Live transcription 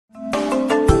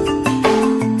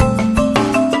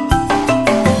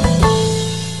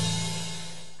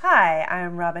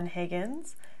Robin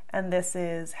Higgins, and this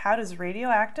is How Does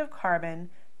Radioactive Carbon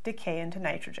Decay into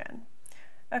Nitrogen?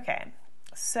 Okay,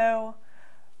 so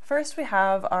first we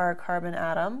have our carbon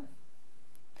atom,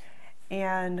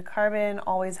 and carbon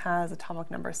always has atomic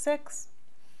number 6,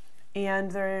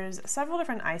 and there's several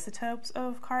different isotopes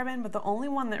of carbon, but the only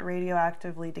one that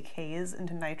radioactively decays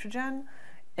into nitrogen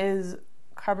is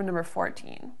carbon number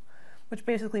 14, which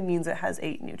basically means it has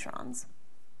 8 neutrons.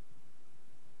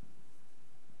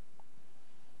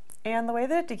 And the way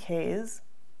that it decays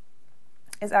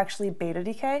is actually beta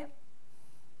decay.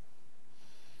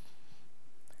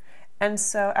 And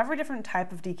so every different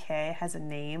type of decay has a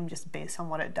name just based on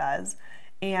what it does,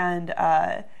 and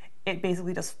it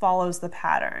basically just follows the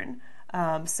pattern.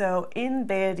 So in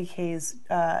beta decay's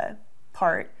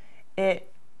part,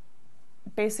 it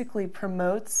basically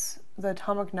promotes the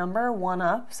atomic number 1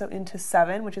 up, so into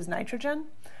 7, which is nitrogen,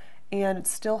 and it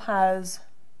still has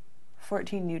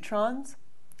 14 neutrons.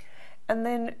 And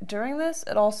then during this,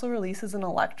 it also releases an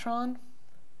electron,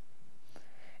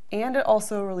 and it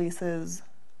also releases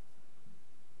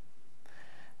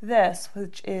this,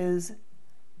 which is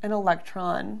an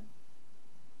electron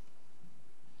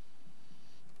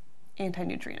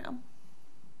antineutrino.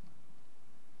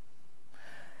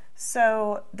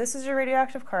 So this is your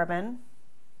radioactive carbon.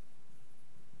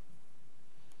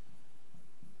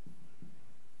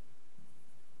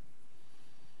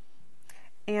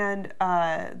 And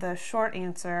the short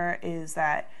answer is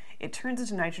that it turns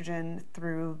into nitrogen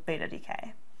through beta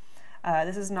decay.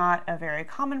 This is not a very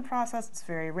common process, it's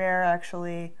very rare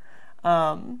actually.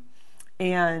 And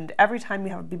every time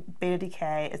you have a beta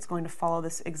decay, it's going to follow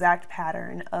this exact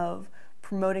pattern of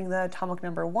promoting the atomic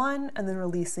number 1 and then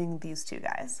releasing these 2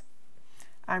 guys.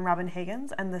 I'm Robin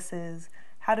Higgins, and this is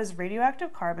How Does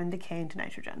Radioactive Carbon Decay into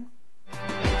Nitrogen?